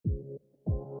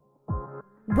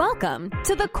Welcome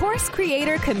to the Course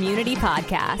Creator Community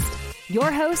Podcast.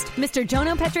 Your host, Mr.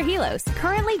 Jono Petrohilos,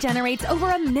 currently generates over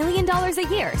 $1 million a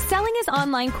year selling his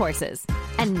online courses.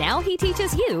 And now he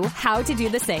teaches you how to do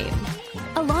the same.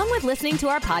 Along with listening to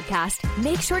our podcast,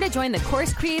 make sure to join the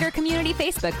Course Creator Community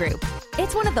Facebook group.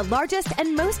 It's one of the largest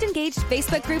and most engaged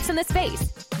Facebook groups in the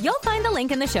space. You'll find the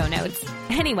link in the show notes.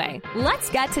 Anyway, let's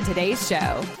get to today's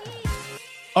show.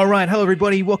 All right. Hello,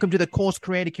 everybody. Welcome to the Course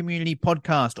Creator Community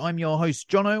Podcast. I'm your host,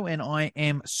 Jono, and I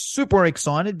am super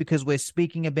excited because we're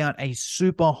speaking about a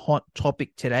super hot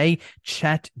topic today,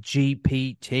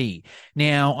 ChatGPT.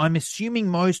 Now, I'm assuming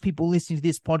most people listening to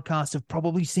this podcast have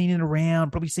probably seen it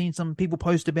around, probably seen some people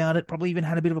post about it, probably even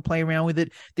had a bit of a play around with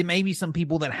it. There may be some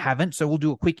people that haven't, so we'll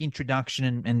do a quick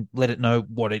introduction and let it know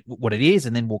what it is,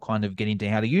 and then we'll kind of get into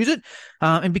how to use it.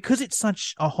 And because it's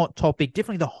such a hot topic,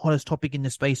 definitely the hottest topic in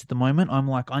the space at the moment, I'm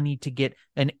like, I need to get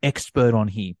an expert on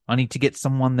here. I need to get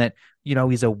someone that, you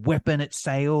know, is a weapon at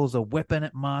sales, a weapon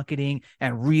at marketing,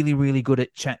 and really, really good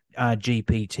at chat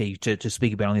GPT to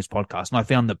speak about on this podcast. And I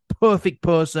found the perfect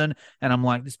person, and I'm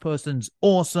like, this person's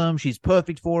awesome. She's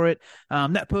perfect for it.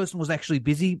 That person was actually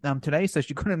busy today, so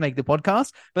she couldn't make the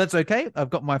podcast, but that's okay.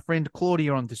 I've got my friend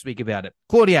Claudia on to speak about it.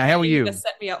 Claudia, how are you? You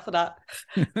set me up for that.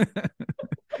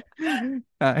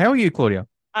 How are you, Claudia?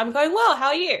 I'm going well. How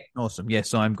are you? Awesome.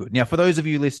 Yes, I'm good. Now, for those of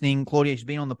you listening, Claudia, she's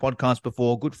been on the podcast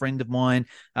before, good friend of mine.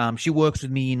 She works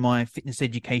with me in my fitness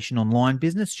education online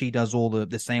business. She does all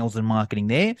the sales and marketing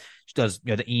there. She does,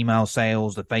 you know, the email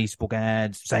sales, the Facebook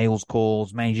ads, sales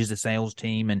calls, manages the sales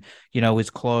team, and, you know, has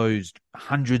closed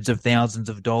hundreds of thousands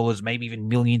of dollars, maybe even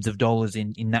millions of dollars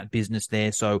in that business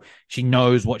there. So she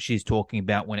knows what she's talking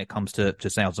about when it comes to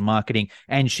sales and marketing.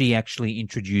 And she actually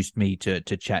introduced me to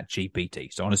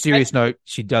ChatGPT. So on a serious note,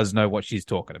 she does know what she's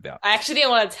talking about. I actually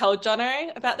didn't want to tell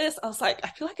Jono about this. I was like, I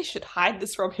feel like I should hide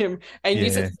this from him and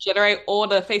use it to generate all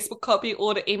the Facebook copy,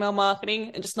 all the email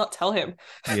marketing, and just not tell him.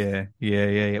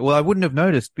 Yeah. Well, I wouldn't have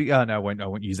noticed. No, I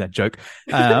won't use that joke.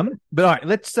 But all right,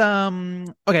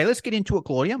 let's get into it,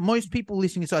 Claudia. Most people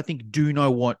listening to this, I think, do know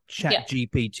what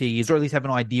ChatGPT is, or at least have an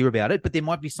idea about it, but there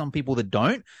might be some people that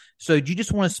don't. So do you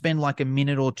just want to spend like a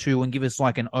minute or two and give us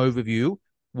like an overview?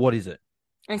 What is it?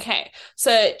 Okay, so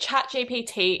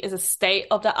ChatGPT is a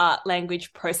state-of-the-art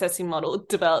language processing model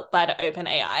developed by the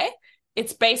OpenAI.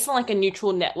 It's based on like a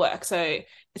neural network. So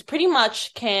it's pretty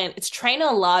much it's trained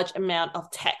on a large amount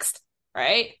of text,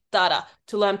 right? Data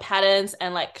to learn patterns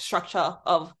and like structure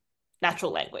of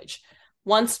natural language.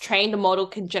 Once trained, the model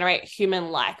can generate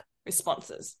human-like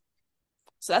responses.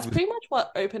 So that's pretty much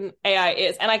what OpenAI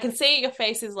is. And I can see your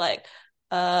face is like,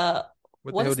 what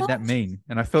the hell did that mean?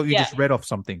 And I felt you just read off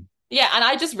something. Yeah, and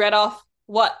I just read off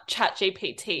what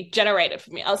ChatGPT generated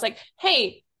for me. I was like,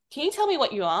 hey, can you tell me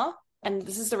what you are? And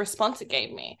this is the response it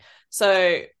gave me.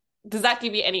 So does that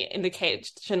give you any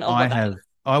indication of what that is?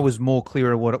 I was more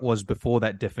clear of what it was before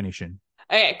that definition.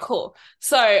 Okay, cool.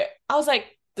 So I was like,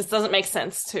 this doesn't make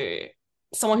sense to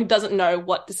someone who doesn't know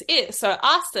what this is. So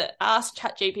I asked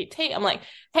ChatGPT, I'm like,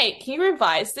 hey, can you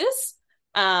revise this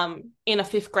in a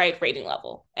 5th grade reading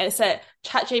level? And it said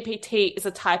ChatGPT is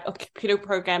a type of computer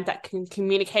program that can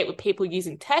communicate with people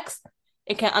using text.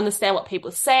 It can understand what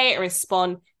people say and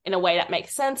respond in a way that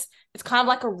makes sense. It's kind of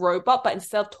like a robot, but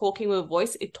instead of talking with a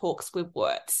voice, it talks with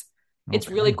words. Okay. It's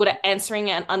really good at answering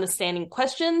and understanding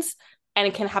questions, and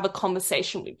it can have a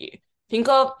conversation with you. Think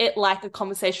of it like a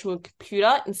conversation with a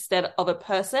computer instead of a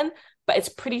person, but it's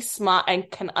pretty smart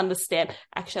and can understand.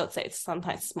 Actually, I would say it's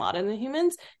sometimes smarter than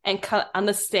humans and can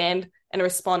understand and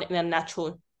respond in a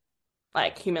natural,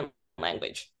 like, human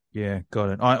language. Yeah,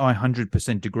 got it. I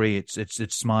 100% agree.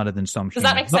 It's smarter than some humans. Does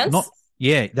that make sense?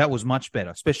 Yeah, that was much better,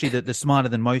 especially the smarter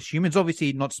than most humans.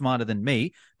 Obviously, not smarter than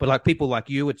me, but like people like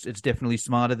you, it's definitely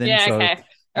smarter than. Yeah, so, okay.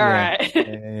 All right.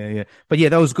 Yeah. But yeah,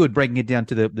 that was good, breaking it down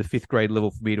to the 5th grade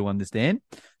level for me to understand.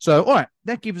 So, all right,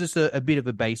 that gives us a bit of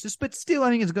a basis, but still,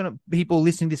 I think it's going to people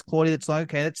listening to this, Claudia, that's like,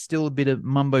 okay, that's still a bit of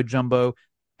mumbo jumbo.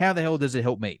 How the hell does it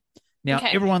help me? Now,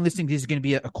 everyone listening to this is going to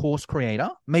be a course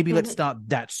creator. Maybe let's start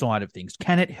that side of things.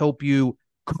 Can it help you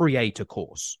create a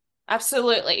course?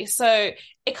 Absolutely. So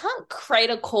it can't create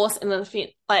a course in the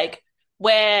like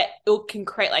where it can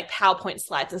create like PowerPoint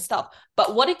slides and stuff.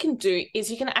 But what it can do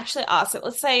is you can actually ask it.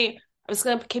 Let's say, I'm just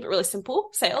going to keep it really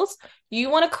simple. Sales. You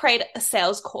want to create a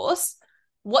sales course.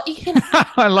 What you can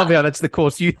I love how that's the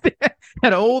course you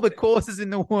had all the courses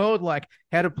in the world, like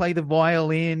how to play the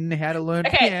violin, how to learn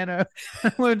piano,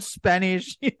 learn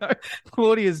Spanish. You know,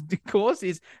 Claudia's course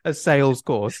is a sales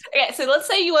course. Okay, so let's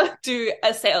say you want to do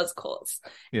a sales course,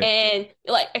 and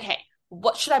you're like, okay,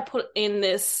 what should I put in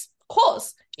this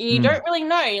course? You don't really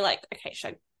know. You're like, okay,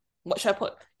 should I what should I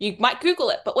put? You might Google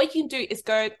it, but what you can do is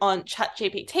go on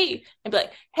ChatGPT and be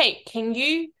like, hey, can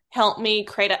you help me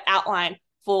create an outline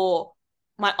for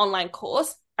my online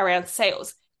course around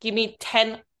sales? Give me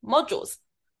 10 modules.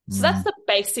 So that's the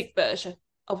basic version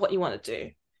of what you want to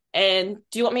do. And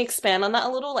do you want me to expand on that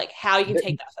a little, like how you can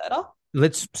take that further?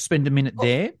 Let's spend a minute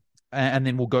there, and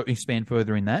then we'll go expand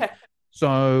further in that. Okay.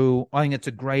 So I think it's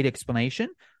a great explanation.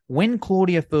 When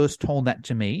Claudia first told that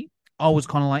to me, I was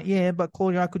kind of like, yeah, but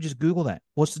Claudia, I could just Google that.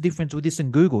 What's the difference with this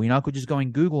and Google? I could just go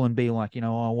in Google and be like,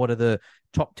 what are the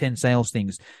top 10 sales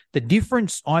things? The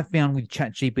difference I found with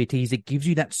ChatGPT is it gives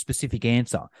you that specific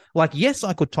answer. Like, yes,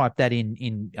 I could type that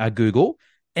in Google,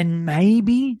 and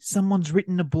maybe someone's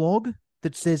written a blog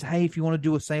that says, hey, if you want to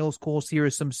do a sales course, here are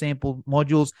some sample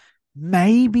modules.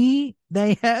 Maybe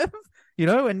they have,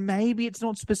 and maybe it's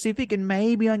not specific, and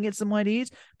maybe I can get some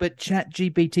ideas, but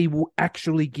ChatGPT will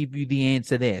actually give you the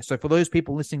answer there. So for those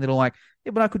people listening that are like,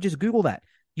 yeah, but I could just Google that.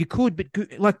 You could, but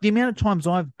like the amount of times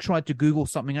I've tried to Google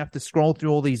something, I have to scroll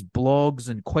through all these blogs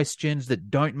and questions that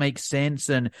don't make sense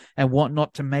and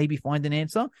whatnot to maybe find an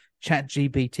answer.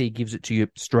 ChatGPT gives it to you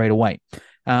straight away.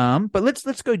 But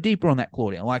let's go deeper on that,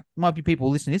 Claudia. Like, might be people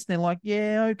listening to this and they're like,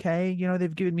 yeah, okay,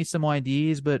 they've given me some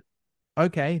ideas, but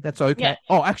okay, that's okay. Yeah.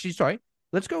 Oh, actually, sorry.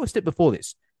 Let's go a step before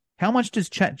this. How much does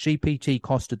ChatGPT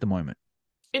cost at the moment?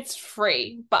 It's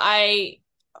free, but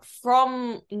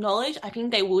from knowledge, I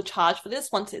think they will charge for this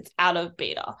once it's out of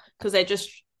beta, because they're just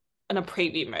in a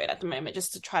preview mode at the moment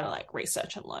just to try to like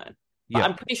research and learn. But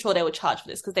I'm pretty sure they will charge for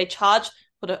this because they charge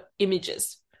for the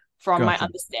images from my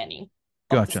understanding.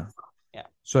 Gotcha. Yeah.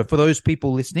 So for those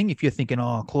people listening, if you're thinking,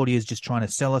 oh, Claudia's just trying to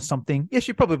sell us something, yes,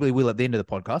 she probably will at the end of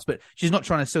the podcast, but she's not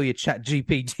trying to sell you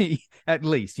ChatGPT at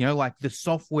least. Like the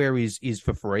software is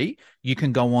for free. You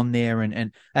can go on there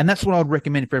and that's what I would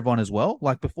recommend for everyone as well.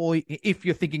 Like if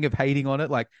you're thinking of hating on it,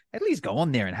 like at least go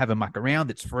on there and have a muck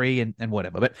around. It's free and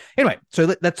whatever. But anyway, so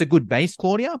that's a good base,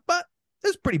 Claudia, but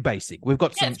it's pretty basic. We've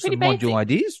got some module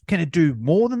ideas. Can it do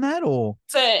more than that or?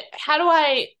 So how do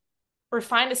I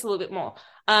refine this a little bit more?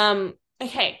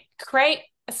 Okay, create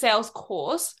a sales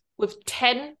course with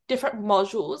 10 different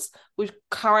modules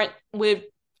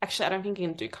actually, I don't think you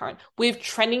can do current, with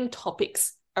trending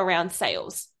topics around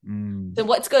sales. Then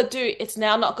what it's going to do, it's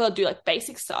now not going to do like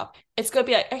basic stuff. It's going to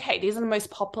be like, okay, these are the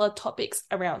most popular topics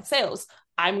around sales.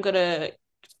 I'm going to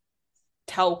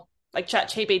tell, like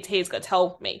ChatGPT is going to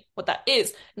tell me what that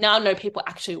is. Now I know people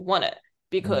actually want it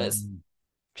because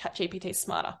ChatGPT is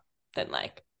smarter than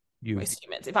like most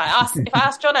humans. If I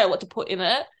ask Jono what to put in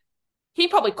it, he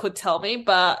probably could tell me,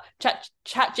 but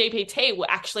ChatGPT will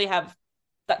actually have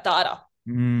that data.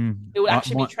 It would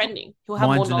actually be trending. He'll have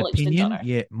more knowledge than Jono.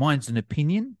 Yeah, mine's an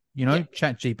opinion.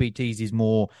 ChatGPT's is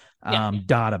more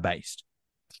data based.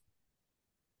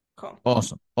 Cool.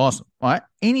 Awesome. All right.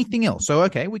 Anything else? So,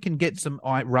 okay, we can get some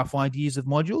rough ideas of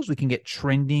modules. We can get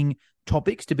trending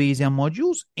topics to be as our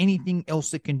modules. Anything else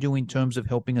that can do in terms of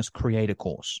helping us create a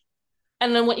course?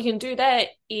 And then what you can do there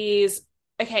is,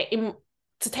 okay,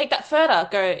 to take that further,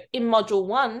 go in module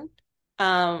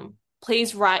 1,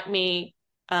 please write me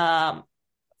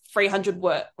 300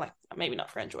 words, like maybe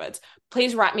not 300 words.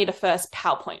 Please write me the first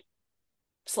PowerPoint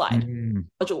slide,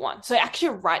 module 1. So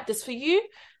actually write this for you.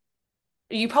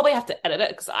 You probably have to edit it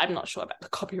because I'm not sure about the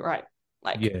copyright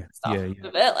stuff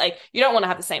of it. Like, you don't want to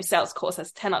have the same sales course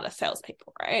as 10 other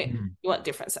salespeople, right? You want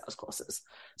different sales courses.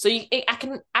 So I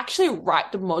can actually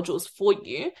write the modules for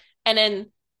you. And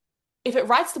then if it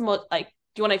writes the do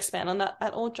you want to expand on that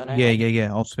at all, Jono?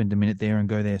 Yeah. I'll spend a minute there and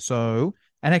go there. So,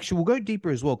 and actually we'll go deeper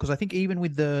as well, because I think even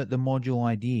with the module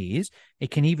ideas,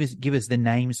 it can even give us the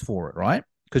names for it, right?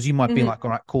 Because you might be like,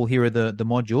 all right, cool, here are the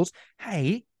modules.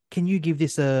 Hey, can you give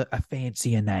this a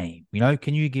fancier name?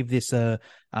 Can you give this what's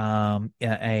the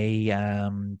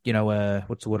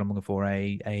word I'm looking for?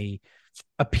 A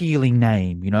appealing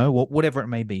name, whatever it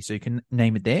may be. So you can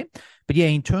name it there. But yeah,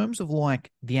 in terms of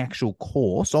like the actual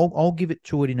course, I'll give it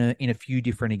to it in a few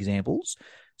different examples.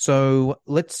 So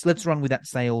let's run with that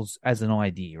sales as an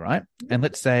idea, right? And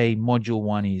let's say module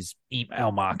 1 is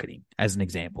email marketing as an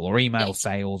example, or email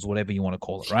sales, whatever you want to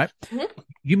call it, right?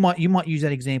 You might use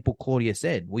that example Claudia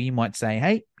said, where you might say,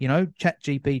 hey,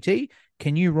 ChatGPT,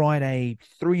 can you write a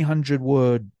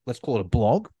 300-word, let's call it a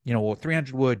blog, or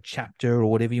 300-word chapter or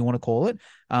whatever you want to call it,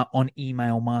 on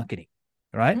email marketing,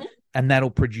 right? And that'll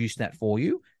produce that for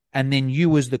you. And then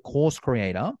you as the course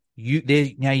creator,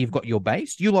 now you've got your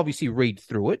base. You'll obviously read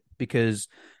through it because,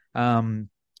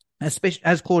 especially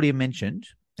as Claudia mentioned,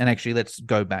 and actually let's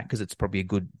go back because it's probably a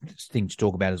good thing to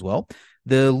talk about as well.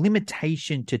 The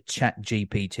limitation to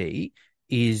ChatGPT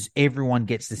is everyone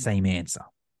gets the same answer.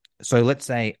 So let's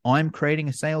say I'm creating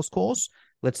a sales course.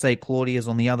 let's say Claudia's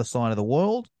on the other side of the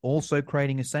world, also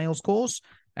creating a sales course,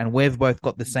 and we've both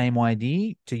got the same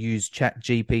idea to use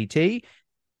ChatGPT.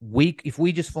 If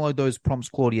we just followed those prompts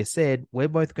Claudia said, we're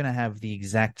both going to have the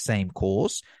exact same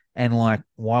course. And like,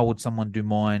 why would someone do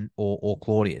mine or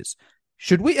Claudia's?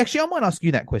 Should we actually? I might ask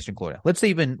you that question, Claudia. Let's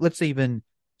even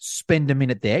spend a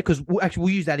minute there, because we'll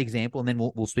use that example and then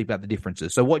we'll speak about the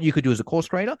differences. So what you could do as a course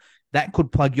creator, that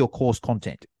could plug your course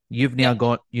content. You've now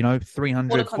got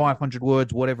 300, 500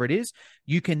 words, whatever it is.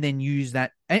 You can then use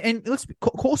that, and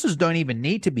courses don't even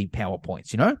need to be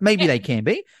PowerPoints. Maybe they can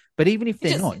be. But even if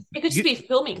they're not, it could just be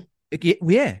filming.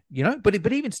 Yeah,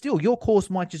 but even still, your course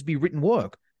might just be written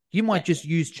work. You might just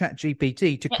use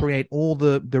ChatGPT to create all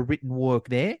the written work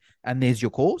there, and there's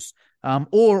your course.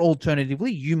 Or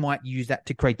alternatively, you might use that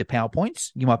to create the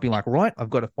PowerPoints. You might be like, right, I've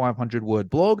got a 500-word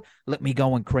blog. Let me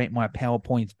go and create my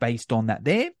PowerPoints based on that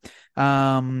there.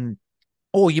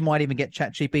 Or you might even get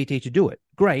ChatGPT to do it.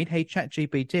 Great. Hey,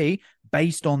 ChatGPT,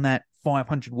 based on that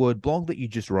 500-word blog that you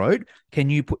just wrote, can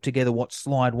you put together what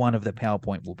slide 1 of the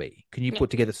PowerPoint will be? Can you put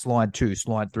together slide 2,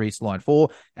 slide 3, slide 4,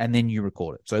 and then you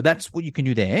record it? So that's what you can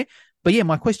do there. But yeah,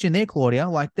 my question there, Claudia,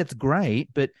 like, that's great,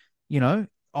 but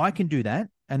I can do that.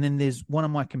 And then there's one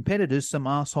of my competitors, some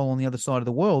asshole on the other side of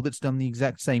the world, that's done the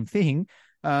exact same thing.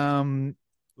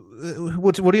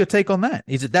 What are your take on that?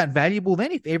 Is it that valuable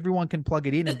then if everyone can plug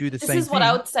it in and do the same thing? This is what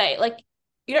I would say. Like,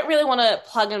 you don't really want to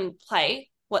plug and play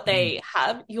what they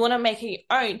have. You want to make it your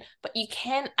own, but you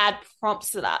can add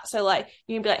prompts to that. So like,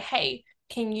 you can be like, hey,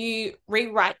 can you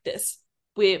rewrite this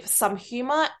with some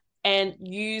humor and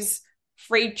use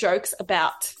free jokes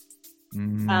about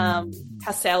how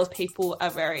salespeople are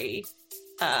very,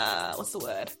 what's the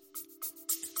word?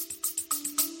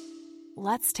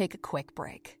 Let's take a quick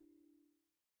break.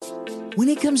 When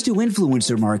it comes to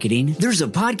influencer marketing, there's a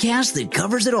podcast that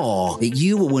covers it all that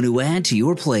you will want to add to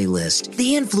your playlist.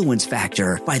 The Influence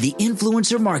Factor by the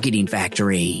Influencer Marketing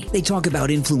Factory. They talk about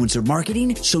influencer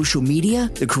marketing, social media,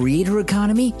 the creator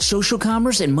economy, social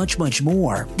commerce, and much, much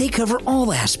more. They cover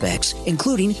all aspects,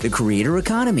 including the creator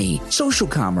economy, social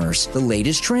commerce, the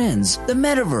latest trends, the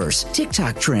metaverse,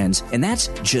 TikTok trends, and that's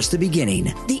just the beginning.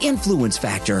 The Influence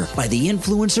Factor by the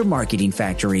Influencer Marketing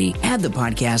Factory. Add the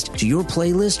podcast to your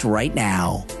playlist right now.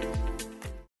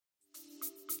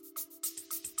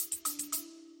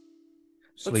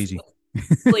 Sleazy.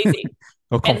 Sleazy.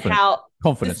 Or confident. And how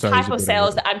confident. this type of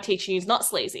sales that I'm teaching you is not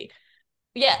sleazy.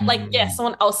 Yeah,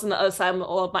 someone else on the other side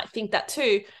or might think that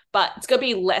too, but it's going to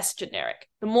be less generic.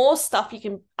 The more stuff you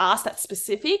can ask that's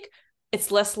specific, it's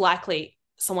less likely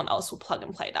someone else will plug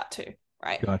and play that too,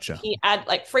 right? Gotcha. You add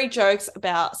like free jokes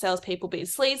about salespeople being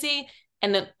sleazy,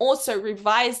 and then also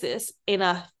revise this in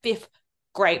a 5th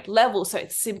grade level, so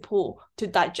it's simple to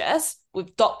digest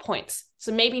with dot points.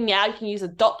 So maybe now you can use the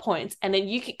dot points and then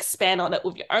you can expand on it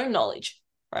with your own knowledge,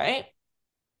 right?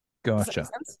 Gotcha.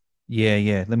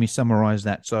 Yeah. Let me summarize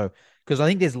that. So, because I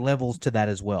think there's levels to that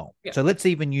as well. Yeah. So let's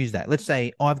even use that. Let's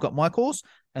say I've got my course,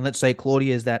 and let's say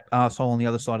Claudia is that asshole on the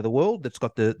other side of the world that's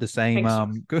got the same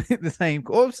the same,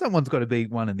 or someone's got to be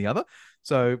one and the other.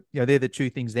 So they're the two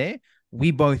things there.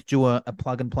 We both do a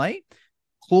plug and play.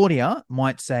 Claudia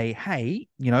might say, hey,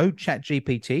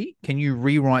 ChatGPT, can you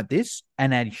rewrite this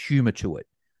and add humor to it?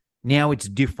 Now it's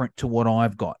different to what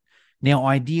I've got. Now,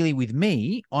 ideally with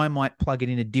me, I might plug it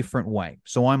in a different way.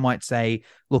 So I might say,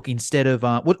 look, instead of,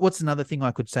 what's another thing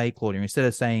I could say, Claudia? Instead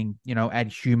of saying,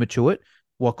 add humor to it,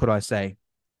 what could I say?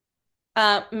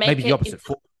 Maybe the opposite.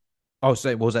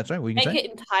 What was that? Sorry, what were you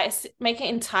saying? Make it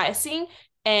enticing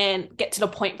and get to the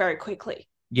point very quickly.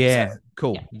 Yeah,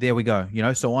 cool. Yeah. There we go.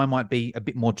 So I might be a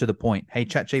bit more to the point. Hey,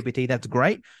 ChatGPT, that's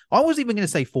great. I was even going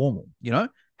to say formal, hey,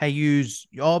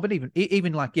 but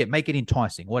even like, make it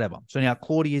enticing, whatever. So now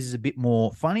Claudia's is a bit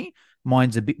more funny.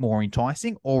 Mine's a bit more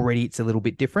enticing. Already it's a little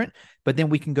bit different, but then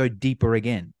we can go deeper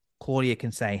again. Claudia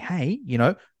can say, hey,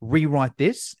 rewrite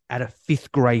this at a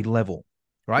 5th grade level,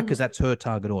 right? Because that's her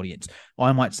target audience.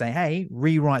 I might say, hey,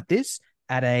 rewrite this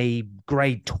at a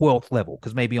grade 12th level,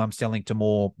 because maybe I'm selling to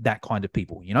more that kind of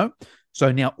people, So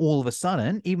now all of a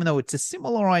sudden, even though it's a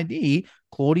similar idea,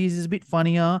 Claudia's is a bit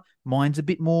funnier, mine's a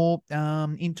bit more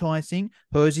enticing,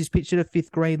 hers is pitched at a 5th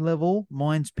grade level,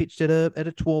 mine's pitched at a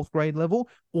 12th grade level.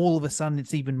 All of a sudden,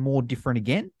 it's even more different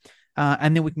again.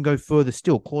 And then we can go further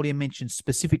still. Claudia mentioned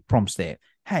specific prompts there.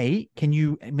 Hey, can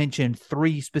you mention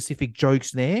 3 specific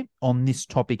jokes there on this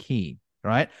topic here?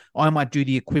 Right? I might do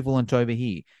the equivalent over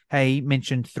here. Hey,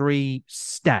 mention 3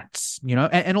 stats,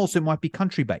 and also it might be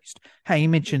country based. Hey,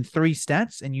 mention 3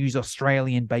 stats and use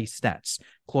Australian based stats.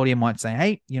 Claudia might say,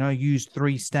 hey, use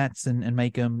 3 stats and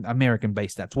make them American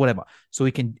based stats, whatever. So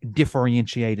we can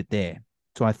differentiate it there.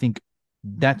 So I think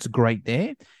That's great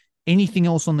there. Anything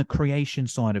else on the creation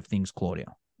side of things, Claudia?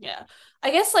 Yeah.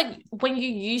 I guess like when you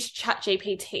use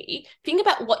ChatGPT, think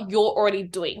about what you're already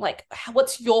doing. Like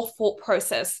what's your thought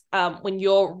process when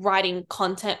you're writing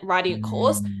content, writing a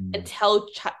course, and tell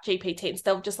ChatGPT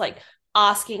instead of just like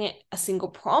asking it a single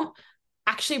prompt,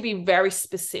 actually be very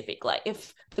specific. Like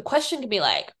if the question can be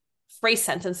like 3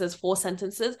 sentences, 4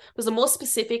 sentences, because the more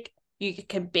specific you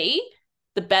can be,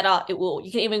 the better it will.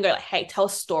 You can even go like, hey, tell a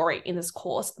story in this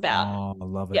course about. Oh, I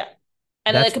love it. Yeah.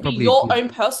 And then it could be your own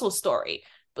personal story,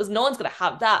 because no one's going to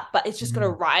have that, but it's just going to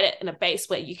write it in a base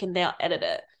where you can now edit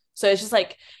it. So it's just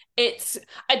like,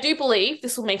 I do believe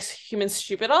this will make humans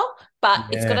stupider, but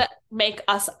it's going to make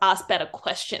us ask better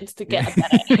questions to get a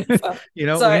better answer. you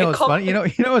know what's funny? You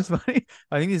know what's funny?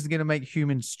 I think this is going to make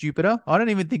humans stupider. I don't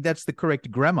even think that's the correct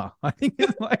grammar. I think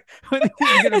it's like, I think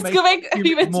it's going to make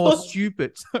humans more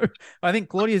stupid. So I think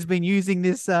Claudia's been using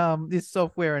this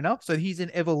software enough. So he's in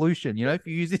evolution. You know, if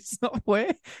you use this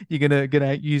software, you're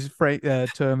gonna use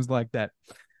terms like that.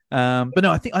 But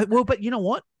no, I think but you know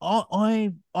what?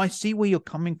 I see where you're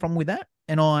coming from with that,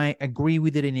 and I agree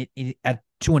with it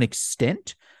to an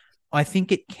extent. I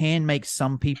think it can make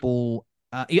some people.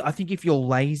 I think if you're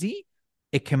lazy,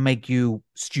 it can make you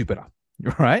stupider,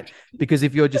 right? Because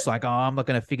if you're just like, oh, I'm not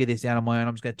going to figure this out on my own,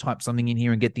 I'm just going to type something in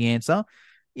here and get the answer.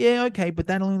 Yeah, okay, but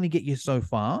that'll only get you so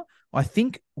far. I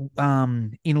think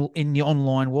in the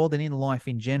online world and in life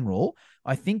in general,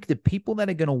 I think the people that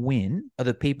are going to win are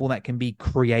the people that can be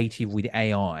creative with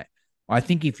AI. I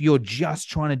think if you're just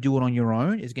trying to do it on your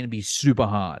own, it's going to be super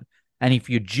hard. And if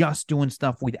you're just doing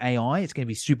stuff with AI, it's going to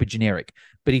be super generic.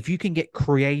 But if you can get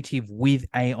creative with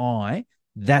AI,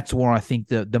 that's where I think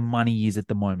the money is at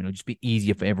the moment. It'll just be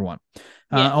easier for everyone.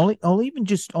 Yeah. I'll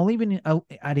even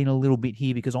add in a little bit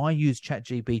here, because I used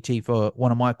ChatGPT for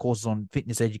one of my courses on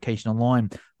fitness education online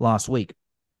last week.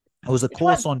 It was a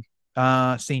course on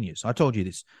seniors. I told you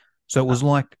this. So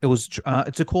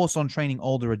it's a course on training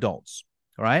older adults.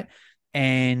 All right.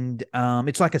 And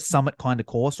it's like a summit kind of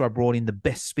course. So I brought in the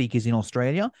best speakers in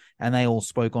Australia, and they all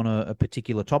spoke on a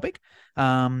particular topic.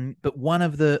 But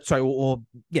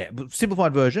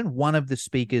simplified version, one of the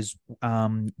speakers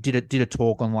did a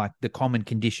talk on like the common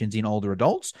conditions in older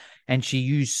adults, and she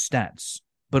used stats,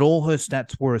 but all her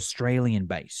stats were Australian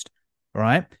based,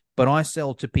 right? But I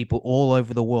sell to people all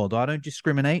over the world. I don't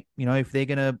discriminate. You know, if they're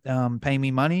going to pay me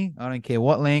money, I don't care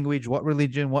what language, what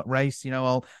religion, what race, you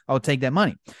know, I'll take that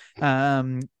money.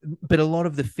 But a lot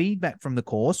of the feedback from the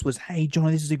course was, hey,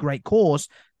 John, this is a great course,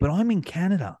 but I'm in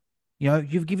Canada. You know,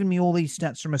 you've given me all these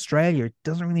stats from Australia. It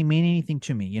doesn't really mean anything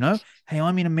to me, you know? Hey,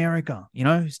 I'm in America. You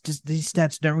know, it's just, these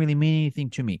stats don't really mean anything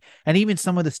to me. And even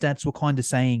some of the stats were kind of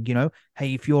saying, you know,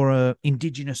 hey, if you're a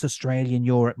Indigenous Australian,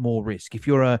 you're at more risk. If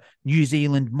you're a New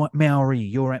Zealand Maori,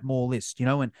 you're at more risk, you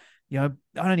know? And, you know,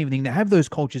 I don't even think they have those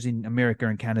cultures in America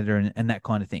and Canada and that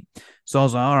kind of thing. So I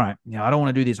was like, all right, you know, I don't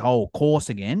want to do this whole course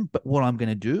again, but what I'm going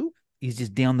to do is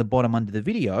just down the bottom under the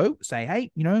video say,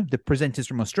 hey, you know, the presenter's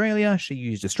from Australia. She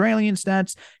used Australian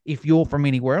stats. If you're from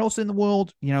anywhere else in the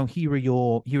world, you know, here are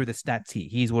the stats here.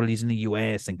 Here's what it is in the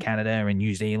US and Canada and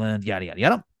New Zealand, yada, yada,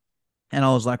 yada. And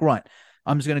I was like, right,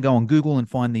 I'm just going to go on Google and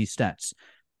find these stats.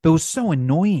 But it was so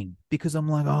annoying because I'm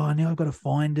like, oh, now I've got to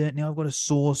find it. Now I've got to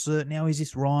source it. Now, is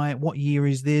this right? What year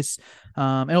is this?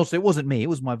 And also, it wasn't me. It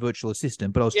was my virtual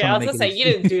assistant. But I was trying to make it. You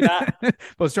didn't do that. I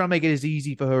was trying to make it as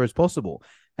easy for her as possible.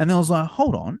 And then I was like,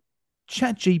 hold on,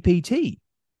 ChatGPT.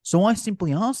 So I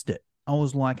simply asked it. I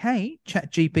was like, hey,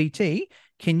 ChatGPT,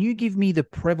 can you give me the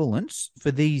prevalence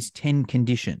for these 10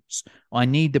 conditions? I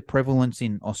need the prevalence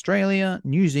in Australia,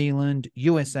 New Zealand,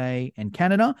 USA, and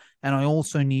Canada. And I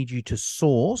also need you to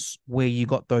source where you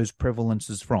got those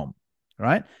prevalences from. All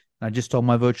right. And I just told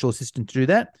my virtual assistant to do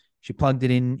that. She plugged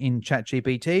it in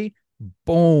ChatGPT.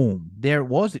 Boom, there it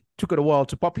was. It took it a while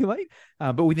to populate,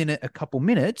 but within a couple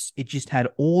minutes, it just had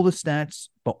all the stats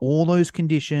for all those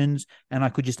conditions, and I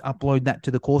could just upload that to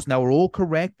the course. And they were all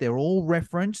correct. They're all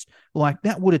referenced. Like,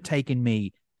 that would have taken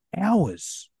me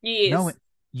hours. Yes. You know,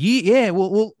 yeah.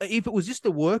 Well, if it was just the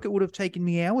work, it would have taken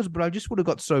me hours, but I just would have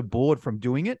got so bored from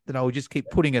doing it that I would just keep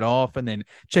putting it off and then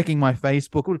checking my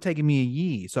Facebook. It would have taken me a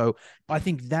year. So I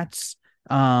think that's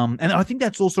and I think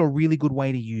that's also a really good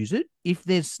way to use it if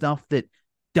there's stuff that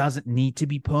doesn't need to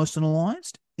be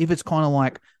personalized. If it's kind of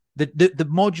like the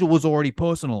module was already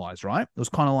personalized, right? It was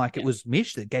kind of like it was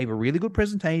Mish that gave a really good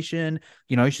presentation.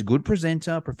 You know, she's a good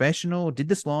presenter, professional, did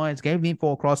the slides, gave the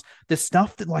info across. The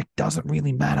stuff that like doesn't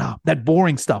really matter, that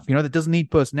boring stuff, you know, that doesn't need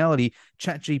personality.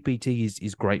 ChatGPT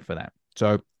is great for that.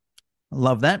 So I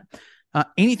love that.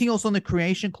 Anything else on the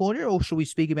creation, Claudia, or should we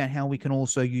speak about how we can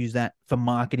also use that for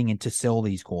marketing and to sell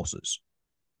these courses?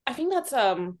 I think that's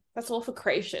all for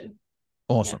creation.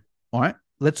 Awesome. All right.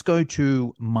 Let's go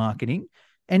to marketing.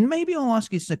 And maybe I'll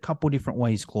ask you this a couple of different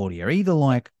ways, Claudia. Either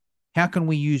like, how can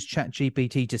we use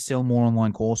ChatGPT to sell more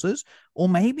online courses? Or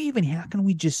maybe even how can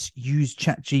we just use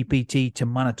ChatGPT to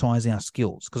monetize our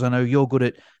skills? Because I know you're good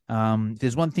at,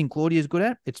 there's one thing Claudia's good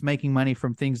at, it's making money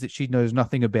from things that she knows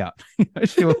nothing about.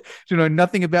 she'll know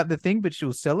nothing about the thing, but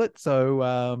she'll sell it.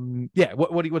 So yeah,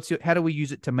 how do we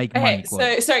use it to make money,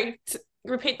 Claudia? So sorry,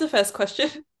 repeat the first question.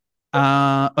 So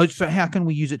how can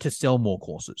we use it to sell more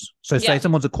courses? So say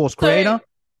someone's a course creator.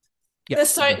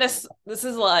 This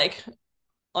is like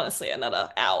honestly another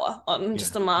hour on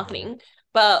just the marketing.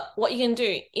 But what you can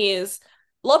do is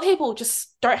a lot of people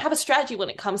just don't have a strategy when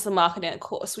it comes to marketing a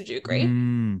course. Would you agree?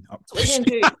 So what you can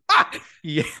do.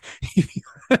 Yeah.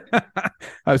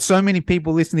 So many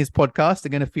people listening to this podcast are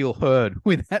going to feel heard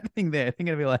with that thing there. They're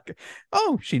going to be like,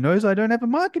 oh, she knows I don't have a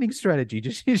marketing strategy.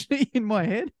 Just in my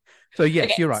head. So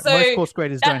yes, you're right. So most course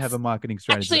creators don't have a marketing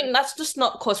strategy. Actually, that's just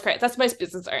not course creators. That's most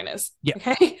business owners. Yeah.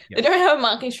 Okay. Yeah. They don't have a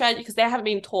marketing strategy because they haven't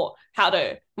been taught how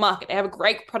to market. They have a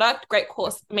great product, great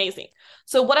course, amazing.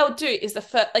 So what I would do is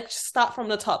just start from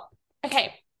the top.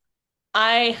 Okay.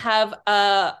 I have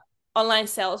a online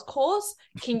sales course.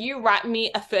 Can you write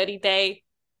me a 30-day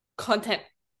content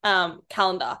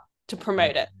calendar to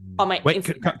promote it on my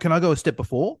Instagram? Can I go a step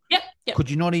before? Yep. Could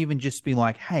you not even just be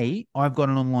like, hey, I've got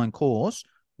an online course.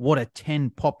 What are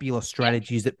 10 popular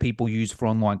strategies that people use for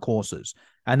online courses?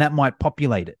 And that might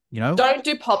populate it, Don't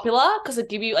do popular because it'll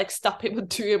give you like stuff people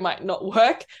do, it might not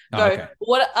work.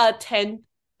 What are 10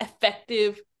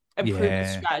 effective and proven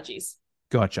strategies?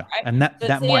 Gotcha. Right? And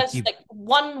that might be like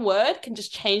one word can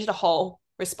just change the whole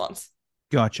response.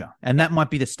 Gotcha. And that might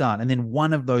be the start. And then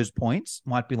one of those points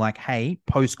might be like, hey,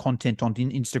 post content on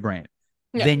Instagram.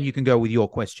 Yeah. Then you can go with your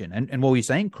question. And what were you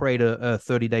saying? Create a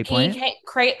 30-day plan? You can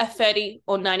create a 30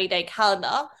 or 90-day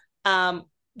calendar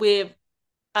with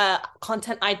a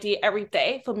content idea every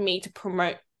day for me to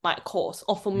promote my course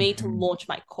or for me to launch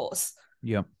my course.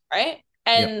 Yep. Right?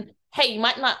 And hey, you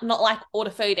might not like all the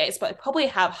 30 days, but probably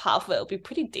have half of it. It'll be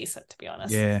pretty decent, to be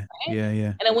honest. Yeah. Right?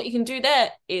 Yeah. And then what you can do there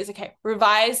is,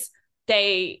 revise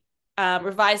day 5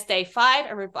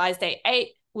 and revise day 8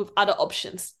 with other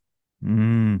options.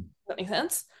 That makes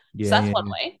sense? Yeah, so that's one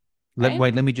way. Right?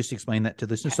 Wait, let me just explain that to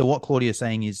listeners. Okay. So what Claudia is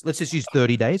saying is, let's just use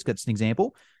 30 days. That's an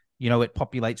example. It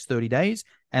populates 30 days.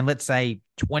 And let's say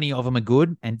 20 of them are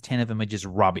good and 10 of them are just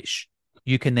rubbish.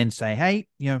 You can then say, hey,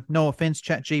 no offense,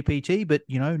 ChatGPT, but,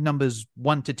 numbers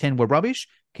 1 to 10 were rubbish.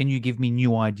 Can you give me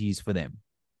new ideas for them?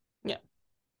 Yeah.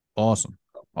 Awesome.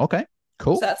 Okay,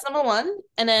 cool. So that's number 1.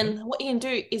 And then what you can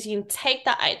do is you can take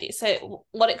that idea. So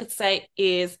what it could say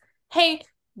is, hey,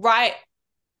 write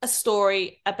a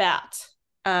story about,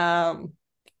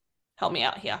 help me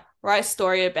out here. Write a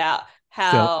story about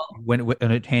how when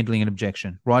handling an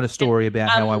objection. Write a story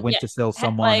about how I went to sell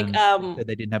someone and said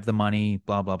they didn't have the money.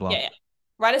 Blah blah blah. Yeah.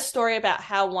 Write a story about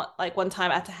how one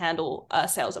time I had to handle a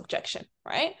sales objection.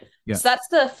 Right. Yeah. So that's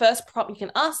the first prompt you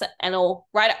can ask it, and it'll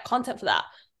write out content for that.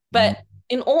 But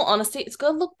in all honesty, it's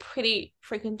gonna look pretty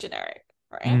freaking generic,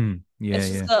 right?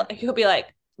 It could be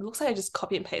like, it looks like I just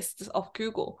copy and paste this off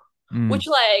Google. Which,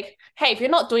 hey, if you're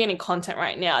not doing any content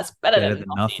right now, it's better than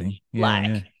nothing.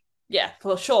 Yeah,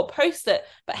 for sure, post it.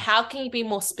 But how can you be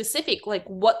more specific? Like,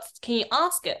 what can you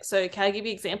ask it? So, can I give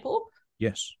you an example?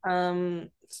 Yes.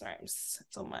 Sorry, it's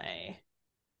on my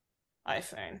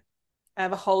iPhone. I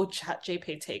have a whole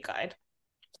ChatGPT guide.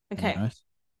 Okay. Nice.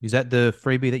 Is that the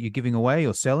freebie that you're giving away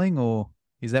or selling, or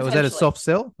was that a soft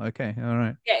sell? Okay, all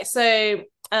right. Okay, so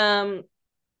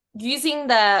using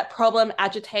the problem,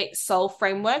 agitate, solve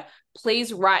framework,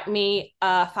 please write me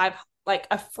a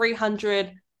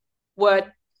 300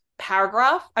 word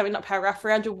paragraph.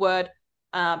 300 word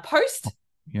post.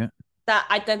 Yeah. That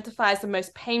identifies the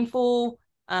most painful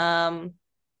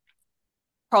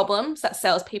problems that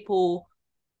salespeople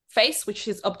face, which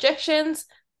is objections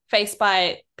faced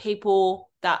by people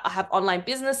that have online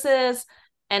businesses,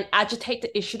 and agitate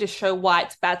the issue to show why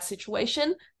it's a bad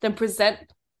situation. Then present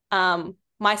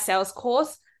my sales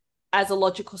course as a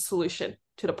logical solution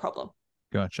to the problem.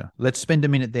 Gotcha. Let's spend a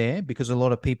minute there because a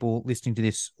lot of people listening to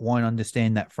this won't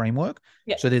understand that framework.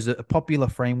 Yeah. So there's a popular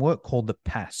framework called the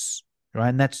PASS, right?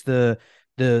 And that's the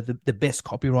best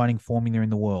copywriting formula in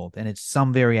the world. And it's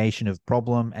some variation of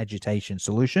problem, agitation,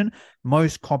 solution.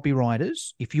 Most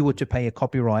copywriters, if you were to pay a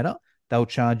copywriter, they'll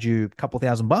charge you a couple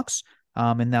 $1,000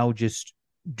 and they'll just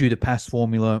do the PASS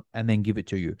formula and then give it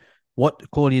to you.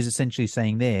 What Claudia is essentially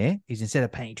saying there is, instead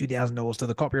of paying $2,000 to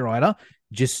the copywriter,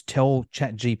 just tell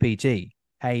ChatGPT,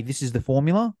 hey, this is the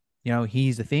formula.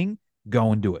 Here's the thing.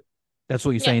 Go and do it. That's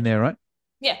what you're saying there, right?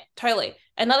 Yeah, totally.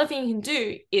 Another thing you can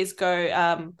do is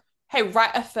go, hey,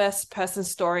 write a first person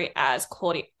story as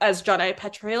Jono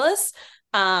Petrilis.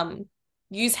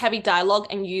 Use heavy dialogue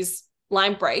and use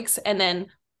line breaks, and then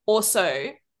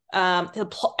also the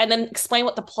plot, and then explain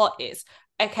what the plot is.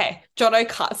 Okay, Jono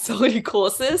can't sell any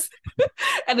courses,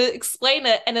 and then explain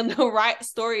it, and then they'll write a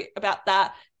story about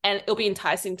that, and it'll be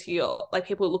enticing to your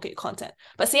people who look at your content.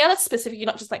 But see how that's specific. You're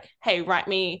not just like, hey, write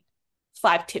me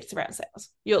 5 tips around sales.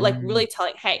 You're really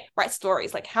telling, hey, write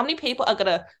stories. Like, how many people are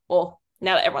gonna, well,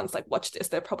 now that everyone's like, watch this,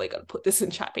 they're probably gonna put this in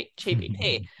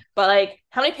ChatGPT. But like,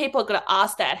 how many people are gonna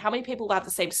ask that? How many people will have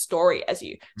the same story as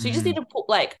you? So you just need to put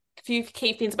like a few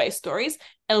key things about your stories,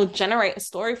 and it'll generate a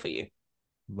story for you.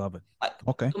 Love it. Like,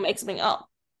 Okay. it'll make something up.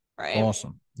 Right.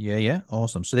 Awesome. Yeah.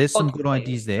 Awesome. So there's some good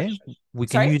ideas there. We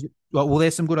can use it. Well,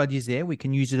 there's some good ideas there. We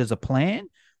can use it as a plan.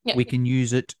 Yep. We can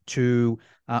use it to,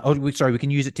 we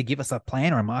can use it to give us a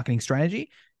plan or a marketing strategy.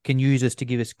 Can use us to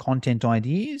give us content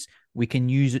ideas. We can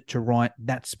use it to write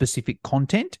that specific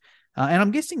content. And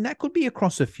I'm guessing that could be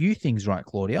across a few things, right,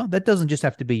 Claudia? That doesn't just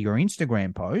have to be your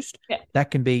Instagram post. Yeah.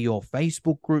 That can be your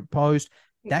Facebook group post.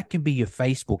 That can be your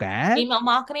Facebook ad. Email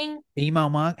marketing.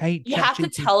 Hey, you have to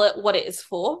tell it what it is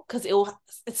for, because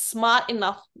it's smart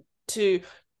enough to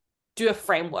do a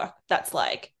framework that's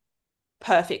like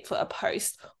perfect for a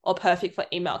post or perfect for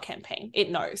email campaign.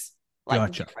 It knows the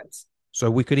difference.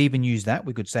 So we could even use that.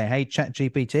 We could say, hey,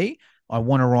 ChatGPT, I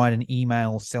want to write an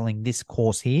email selling this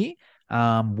course here.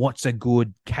 What's a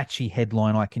good catchy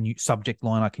headline subject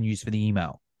line I can use for the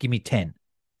email? Give me 10.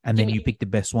 And then you pick the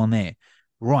best one there.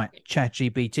 Right,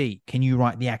 ChatGPT, can you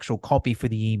write the actual copy for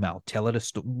the email? Tell it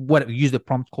use the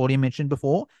prompt Claudia mentioned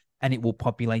before, and it will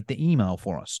populate the email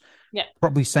for us. Yeah.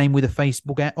 Probably same with a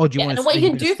Facebook ad. Oh, do you want to? And what you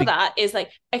can do for that is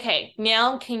like, okay,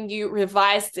 now can you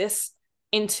revise this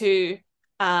into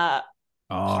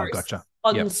gotcha.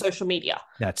 On social media?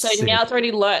 That's so sick. Now it's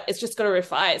already learnt. It's just going to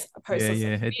revise a post.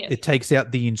 It takes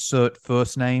out the insert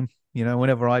first name.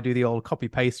 Whenever I do the old copy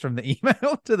paste from the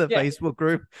email to the Facebook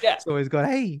group, it's always got,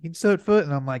 hey, insert first.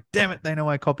 And I'm like, damn it, they know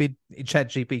I copied.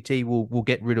 ChatGPT will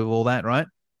get rid of all that, right?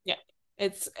 Yeah,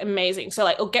 it's amazing. So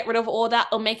it'll get rid of all that.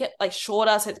 It'll make it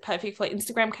shorter, so it's perfect for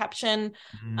Instagram caption.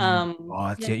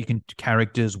 You can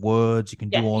characters, words, you can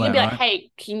do all that. You can be like, right?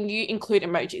 hey, can you include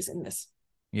emojis in this?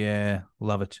 Yeah,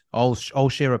 love it. I'll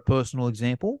share a personal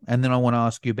example, and then I want to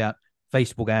ask you about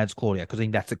Facebook ads, Claudia, because I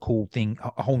think that's a cool thing,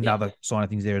 a whole nother side of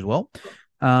things there as well.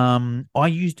 I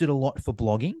used it a lot for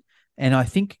blogging, and I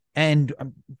think,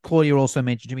 Claudia also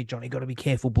mentioned to me, Johnny, got to be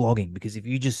careful blogging, because if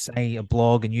you just say a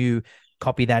blog and you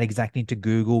copy that exactly into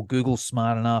Google's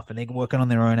smart enough, and they're working on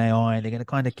their own AI, they're going to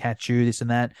kind of catch you, this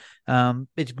and that.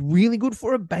 It's really good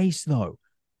for a base, though.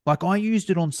 Like, I used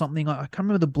it on something, I can't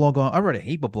remember the blog, I wrote a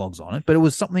heap of blogs on it, but it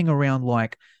was something around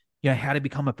how to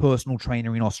become a personal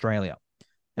trainer in Australia.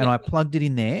 And I plugged it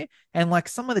in there, and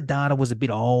some of the data was a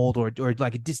bit old, or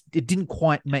it didn't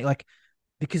quite make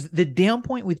because the down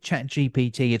point with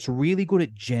ChatGPT, it's really good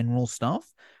at general stuff.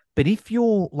 But if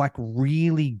you're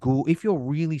really good, if you're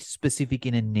really specific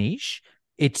in a niche,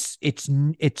 it's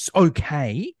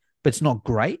okay, but it's not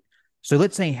great. So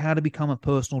let's say how to become a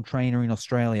personal trainer in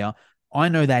Australia. I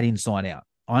know that inside out.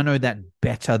 I know that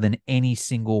better than any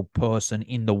single person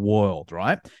in the world,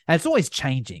 right? And it's always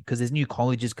changing because there's new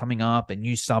colleges coming up and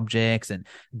new subjects, and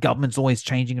government's always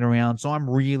changing it around. So I'm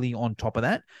really on top of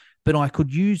that. But I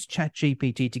could use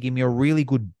ChatGPT to give me a really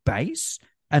good base,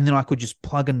 and then I could just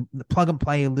plug and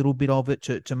play a little bit of it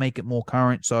to make it more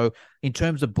current. So in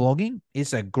terms of blogging,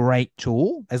 it's a great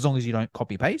tool as long as you don't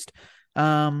copy paste.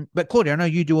 But Claudia, I know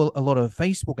you do a lot of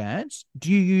Facebook ads.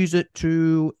 Do you use it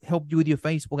to help you with your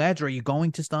Facebook ads, or are you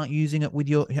going to start using it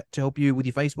to help you with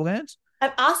your Facebook ads?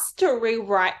 I've asked to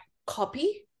rewrite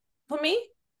copy for me,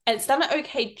 and it's done an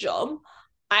okay job.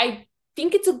 I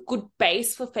think it's a good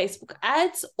base for Facebook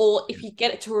ads, or if you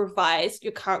get it to revise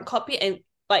your current copy and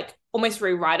almost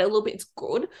rewrite it a little bit, it's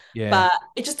good. Yeah. But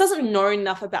it just doesn't know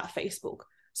enough about Facebook.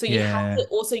 So you have to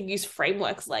also use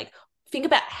frameworks think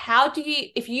about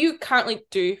if you currently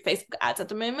do Facebook ads at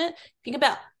the moment, think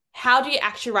about how do you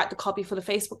actually write the copy for the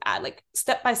Facebook ad,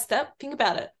 step by step, think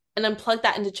about it, and then plug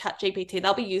that into ChatGPT.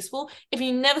 That'll be useful. If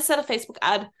you never set a Facebook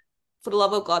ad, for the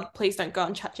love of God, please don't go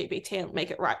on ChatGPT and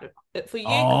make it write it for you.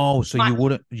 Oh, so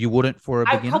you wouldn't for a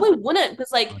beginner? I probably wouldn't,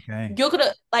 because you're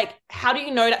gonna how do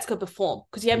you know that's gonna perform?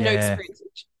 Because you have no experience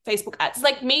with Facebook ads. It's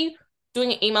like me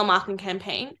doing an email marketing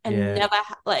campaign and never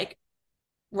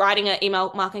writing an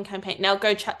email marketing campaign. Now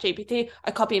go ChatGPT,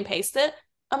 I copy and paste it.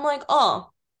 I'm like, oh,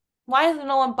 why does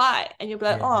no one buy? And you'll be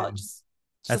like,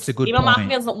 that's a good email marketing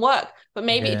doesn't work. But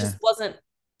maybe it just wasn't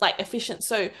like efficient.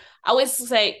 So I always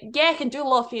say, yeah, I can do a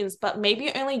lot of fins, but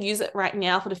maybe only use it right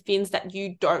now for the fins that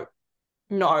you don't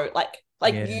know. Like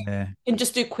you can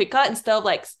just do quicker instead of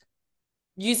like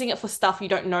using it for stuff you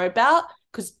don't know about,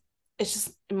 because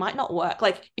it might not work.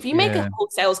 Like if you make a whole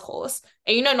sales course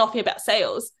and you know nothing about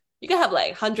sales, you can have like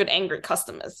 100 angry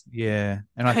customers. Yeah.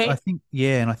 And I think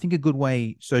a good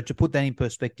way, so to put that in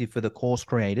perspective for the course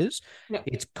creators,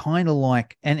 it's kind of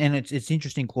like, and it's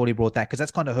interesting Claudia brought that, because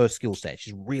that's kind of her skill set.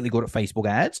 She's really good at Facebook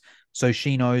ads. So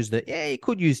she knows that, you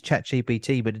could use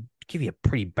ChatGPT, but it'd give you a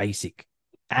pretty basic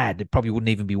ad. It probably wouldn't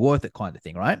even be worth it, kind of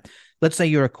thing, right? Let's say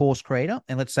you're a course creator,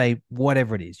 and let's say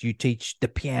whatever it is, you teach the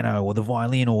piano or the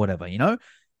violin or whatever,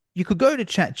 you could go to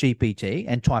ChatGPT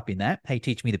and type in that, hey,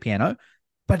 teach me the piano,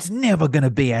 but it's never going to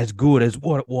be as good as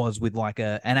what it was with like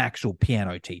an actual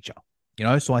piano teacher,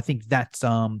 So I think that's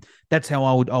how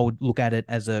I would look at it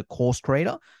as a course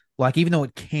creator. Like, even though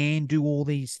it can do all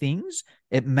these things,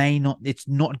 it's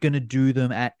not going to do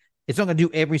them it's not going to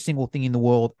do every single thing in the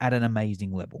world at an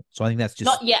amazing level. So I think that's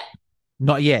just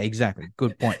not yet. Exactly.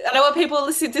 Good point. I know when people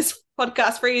listen to this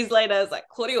podcast 3 years later, it's like,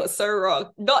 Claudia was so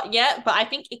wrong. Not yet, but I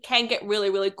think it can get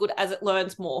really, really good as it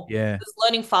learns more. Yeah. It's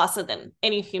learning faster than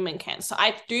any human can. So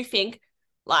I do think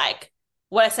like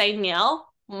what I say now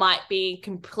might be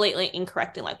completely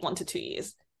incorrect in like 1 to 2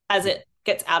 years as it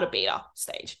gets out of beta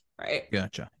stage, right?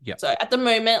 Gotcha. Yeah. So at the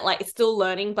moment, like, it's still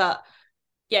learning, but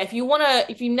yeah, if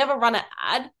you never run an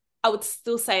ad, I would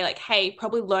still say like, hey,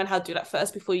 probably learn how to do that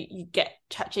first before you get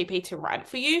ChatGPT to write it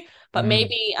for you. But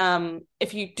maybe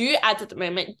if you do ads at the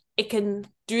moment, it can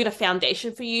do the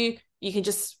foundation for you. You can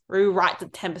just rewrite the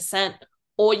 10%,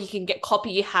 or you can get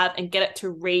copy you have and get it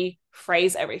to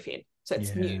rephrase everything. So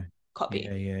it's new copy.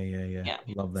 Yeah.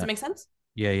 Love that. Does that make sense?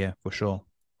 Yeah, for sure.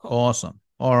 Cool. Awesome.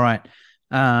 All right.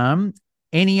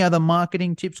 Any other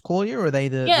marketing tips, Claudia, or are they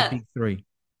the big 3?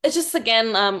 It's just,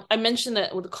 again, I mentioned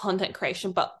it with the content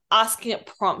creation, but asking it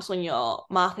prompts when you're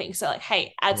marketing. So like,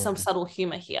 hey, add some subtle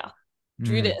humor here.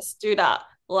 Do this, do that.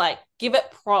 Like, give it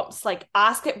prompts, like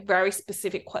ask it very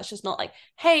specific questions, not like,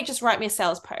 hey, just write me a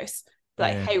sales post.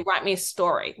 Like, hey, write me a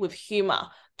story with humor,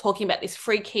 talking about these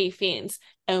 3 key things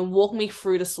and walk me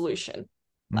through the solution.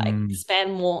 Like,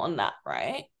 expand more on that,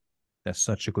 right? That's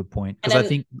such a good point. Because I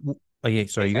think,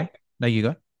 sorry, you go. No, you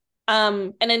go.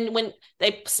 And then when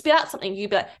they spit out something, you'd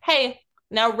be like, hey,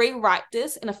 now rewrite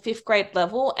this in a 5th grade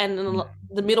level, and in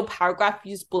the middle paragraph,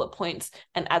 use bullet points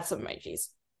and add some emojis.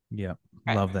 Yeah,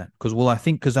 right. Love that. Because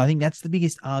I think that's the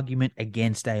biggest argument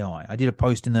against AI. I did a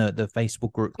post in the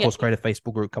Facebook group, Course Creator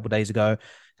Facebook group, a couple of days ago,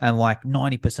 and like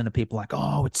 90% of people are like,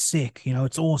 oh, it's sick,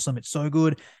 it's awesome, it's so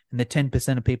good. And the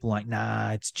 10% of people are like,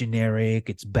 nah, it's generic,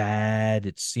 it's bad,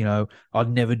 it's, I'd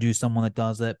never do someone that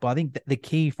does it. But I think the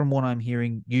key from what I'm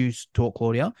hearing you talk,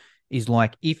 Claudia, is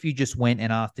like, if you just went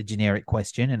and asked a generic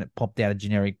question and it popped out a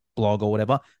generic blog or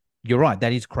whatever, you're right,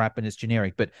 that is crap and it's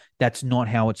generic, but that's not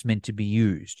how it's meant to be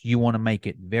used. You want to make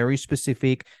it very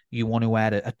specific. You want to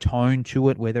add a tone to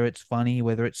it, whether it's funny,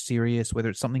 whether it's serious, whether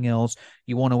it's something else.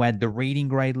 You want to add the reading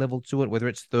grade level to it, whether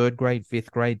it's 3rd grade,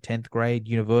 5th grade, 10th grade,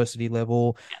 university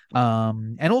level.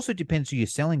 And also it depends who you're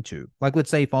selling to. Like, let's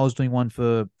say if I was doing one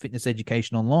for fitness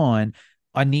education online,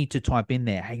 I need to type in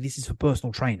there, hey, this is for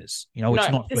personal trainers. It's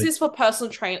not. This is for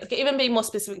personal trainers. Okay, even be more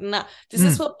specific than that. This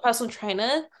is for personal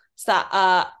trainers that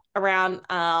are around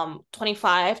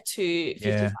 25 to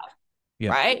 55,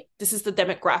 right? This is the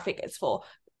demographic it's for.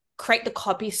 Create the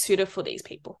copy suited for these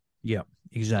people. Yeah,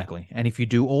 exactly. And if you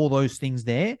do all those things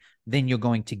there, then you're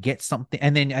going to get something.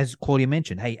 And then, as Claudia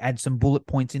mentioned, hey, add some bullet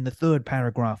points in the 3rd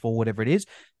paragraph or whatever it is.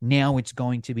 Now it's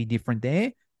going to be different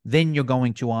there. Then you're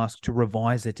going to ask to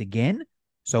revise it again.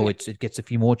 So it gets a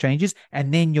few more changes.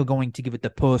 And then you're going to give it the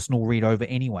personal read over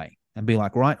anyway. And be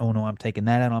like, right, oh no, I'm taking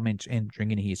that and I'm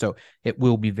entering in here. So it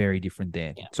will be very different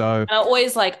there. Yeah. So and I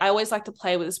always like to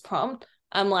play with this prompt.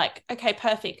 I'm like, okay,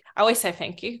 perfect. I always say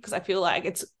thank you because I feel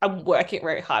like I'm working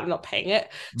very hard. I'm not paying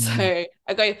it. So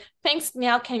I go, thanks.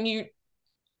 Now can you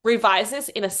revise this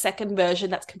in a 2nd version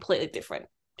that's completely different?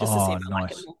 Just to see if I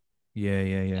like it more.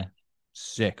 Yeah.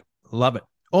 Sick. Love it.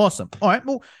 Awesome. All right.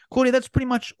 Well, Claudia, that's pretty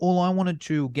much all I wanted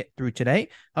to get through today.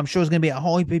 I'm sure there's going to be a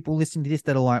whole heap of people listening to this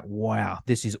that are like, wow,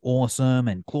 this is awesome.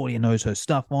 And Claudia knows her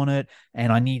stuff on it. And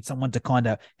I need someone to kind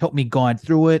of help me guide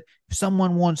through it. If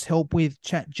someone wants help with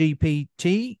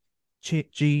ChatGPT,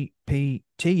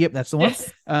 yep, that's the one.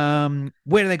 Yes.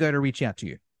 Where do they go to reach out to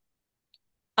you?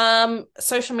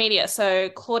 Social media. So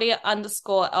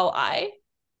Claudia_LI.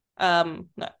 L1.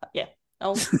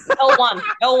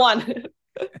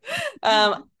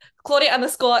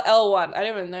 Claudia_L1. I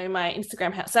don't even know my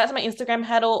Instagram handle. So that's my Instagram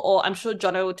handle, or I'm sure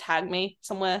Jono will tag me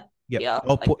somewhere. Yeah, Yeah,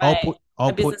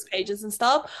 business pages and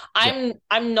stuff. I'm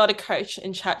not a coach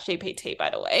in ChatGPT, by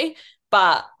the way,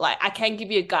 but like I can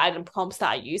give you a guide and prompts that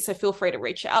I use. So feel free to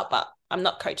reach out, but I'm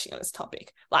not coaching on this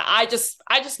topic. Like I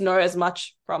just know as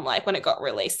much from like when it got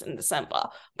released in December,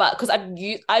 but because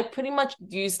I pretty much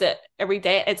used it every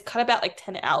day. It's cut about like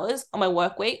 10 hours on my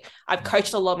work week. I've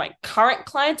coached a lot of my current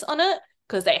clients on it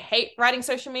because they hate writing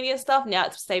social media stuff. Now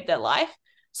it's saved their life.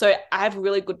 So I have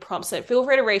really good prompts. So feel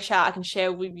free to reach out. I can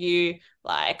share with you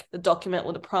like the document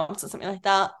with the prompts or something like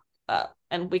that.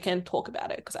 And we can talk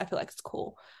about it because I feel like it's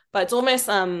cool. But it's almost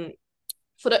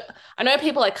I know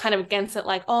people are kind of against it,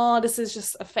 like, oh, this is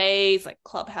just a phase, like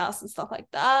Clubhouse and stuff like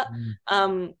that.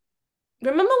 Remember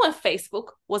when Facebook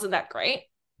wasn't that great?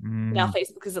 Now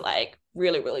Facebook is like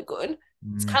really, really good.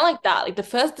 It's kind of like that. Like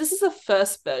this is the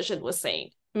first version we're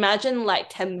seeing. Imagine like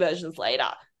 10 versions later.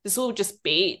 This will just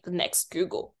be the next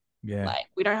Google. Yeah. Like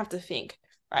we don't have to think,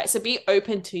 right? So be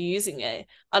open to using it.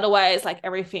 Otherwise, like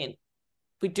everything,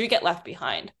 we do get left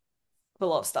behind with a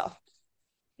lot of stuff.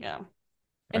 Yeah.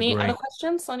 Any other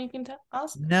questions on you can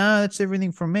ask? No, that's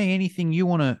everything from me. Anything you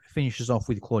want to finish us off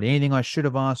with, Claudia? Anything I should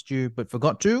have asked you but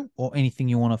forgot to, or anything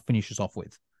you want to finish us off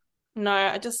with? No,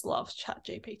 I just love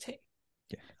ChatGPT.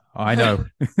 Yeah, I know.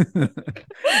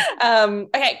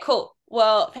 Okay, cool.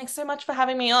 Well, thanks so much for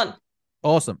having me on.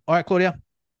 Awesome. All right, Claudia.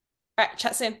 All right,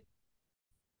 chat soon.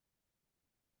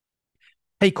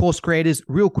 Hey, course creators,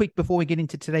 real quick before we get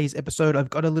into today's episode, I've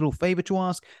got a little favor to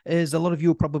ask. As a lot of you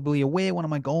are probably aware, one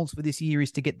of my goals for this year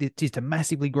is to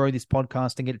massively grow this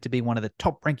podcast and get it to be one of the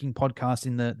top ranking podcasts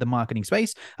in the marketing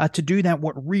space. To do that,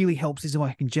 what really helps is if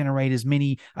I can generate as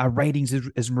many ratings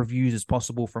as reviews as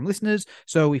possible from listeners.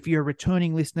 So if you're a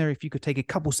returning listener, if you could take a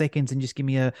couple seconds and just give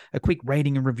me a quick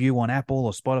rating and review on Apple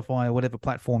or Spotify or whatever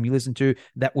platform you listen to,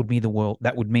 that would mean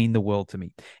the world to me.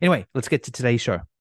 Anyway, let's get to today's show.